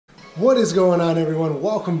What is going on, everyone?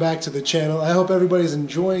 Welcome back to the channel. I hope everybody's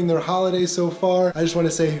enjoying their holidays so far. I just want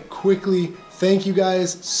to say quickly, thank you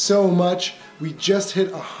guys so much. We just hit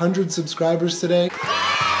 100 subscribers today.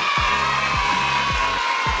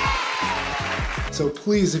 So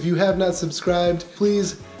please, if you have not subscribed,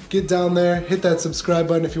 please get down there, hit that subscribe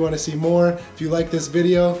button if you want to see more. If you like this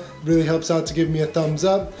video, it really helps out to give me a thumbs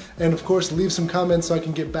up. And of course, leave some comments so I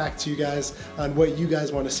can get back to you guys on what you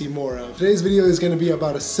guys want to see more of. Today's video is going to be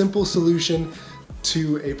about a simple solution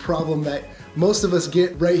to a problem that most of us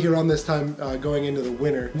get right here on this time going into the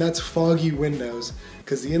winter, and that's foggy windows.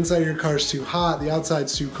 Because the inside of your car is too hot, the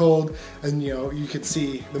outside's too cold, and you could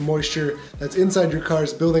see the moisture that's inside your car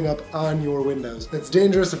is building up on your windows. That's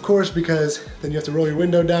dangerous, of course, because then you have to roll your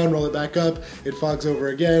window down, roll it back up, it fogs over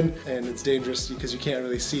again, and it's dangerous because you can't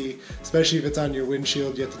really see, especially if it's on your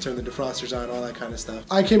windshield. You have to turn the defrosters on, all that kind of stuff.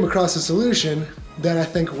 I came across a solution that I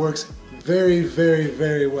think works very, very,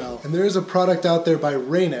 very well. And there is a product out there by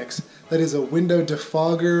Rain-X that is a window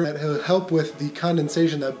defogger that will help with the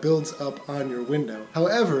condensation that builds up on your window.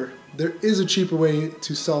 However, there is a cheaper way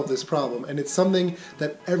to solve this problem, and it's something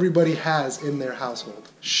that everybody has in their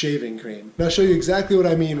household: shaving cream. And I'll show you exactly what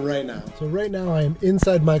I mean right now. So right now I am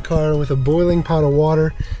inside my car with a boiling pot of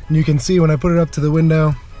water, and you can see when I put it up to the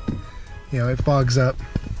window, it fogs up.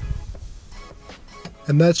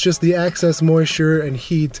 And that's just the excess moisture and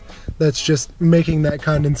heat that's just making that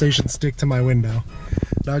condensation stick to my window.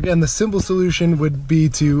 Now again, the simple solution would be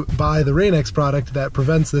to buy the Rain-X product that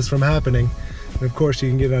prevents this from happening. And of course you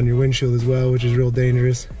can get it on your windshield as well, which is real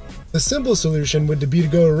dangerous. The simple solution would be to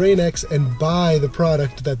go to Rain-X and buy the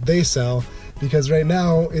product that they sell, because right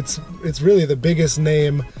now it's really the biggest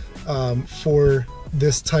name for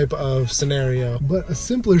this type of scenario. But a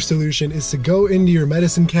simpler solution is to go into your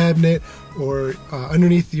medicine cabinet or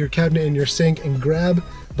underneath your cabinet in your sink and grab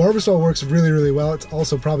Barbasol. Works really, really well. It's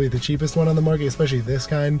also probably the cheapest one on the market, especially this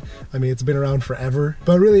kind. I mean, it's been around forever.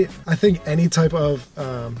 But really, I think any type of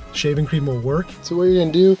shaving cream will work. So what you're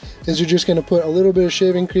gonna do is you're just gonna put a little bit of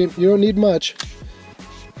shaving cream. You don't need much.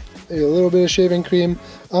 A little bit of shaving cream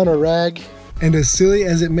on a rag. And as silly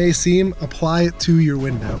as it may seem, apply it to your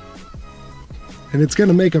window. And it's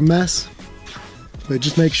gonna make a mess, but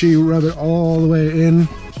just make sure you rub it all the way in.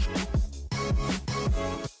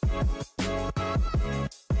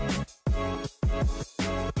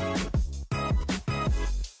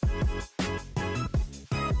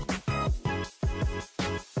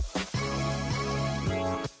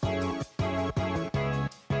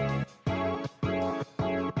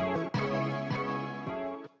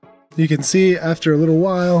 You can see after a little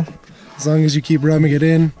while, as long as you keep rubbing it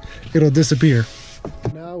in, it'll disappear.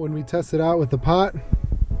 Now when we test it out with the pot,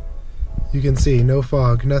 you can see no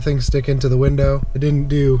fog, nothing sticking to the window. I didn't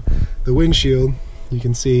do the windshield. You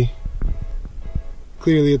can see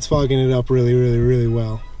clearly it's fogging it up really, really, really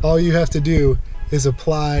well. All you have to do is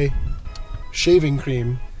apply shaving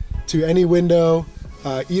cream to any window.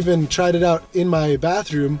 Even tried it out in my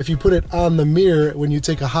bathroom. If you put it on the mirror when you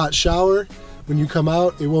take a hot shower, when you come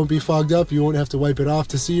out, it won't be fogged up. You won't have to wipe it off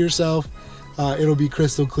to see yourself. It'll be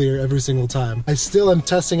crystal clear every single time. I still am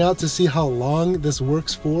testing out to see how long this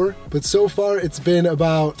works for, but so far it's been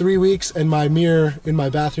about 3 weeks and my mirror in my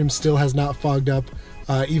bathroom still has not fogged up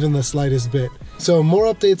even the slightest bit. So more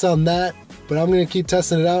updates on that, but I'm gonna keep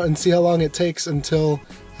testing it out and see how long it takes until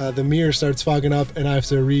the mirror starts fogging up and I have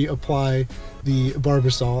to reapply the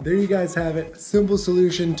Barbasol. There you guys have it, a simple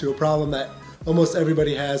solution to a problem that almost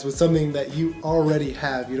everybody has, with something that you already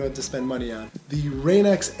have, you don't have to spend money on. The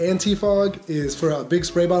Rain-X Anti-Fog is for a big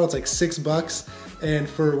spray bottle, it's like $6, and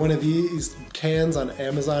for one of these cans on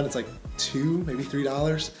Amazon, it's like $2, maybe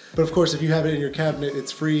 $3. But of course, if you have it in your cabinet,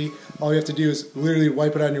 it's free. All you have to do is literally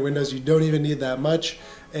wipe it on your windows. You don't even need that much,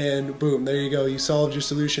 and boom, there you go. You solved your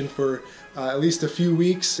solution for at least a few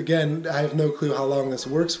weeks. Again, I have no clue how long this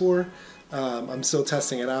works for. I'm still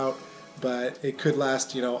testing it out, but it could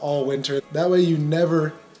last, all winter. That way you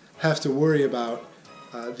never have to worry about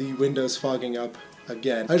the windows fogging up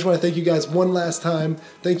again. I just want to thank you guys one last time.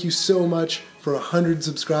 Thank you so much for 100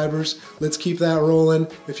 subscribers. Let's keep that rolling.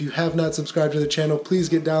 If you have not subscribed to the channel, please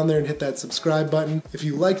get down there and hit that subscribe button. If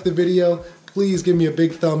you like the video, please give me a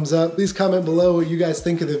big thumbs up. Please comment below what you guys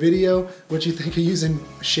think of the video, what you think of using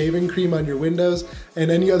shaving cream on your windows,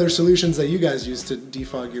 and any other solutions that you guys use to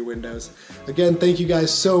defog your windows. Again, thank you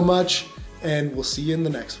guys so much, and we'll see you in the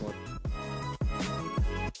next one.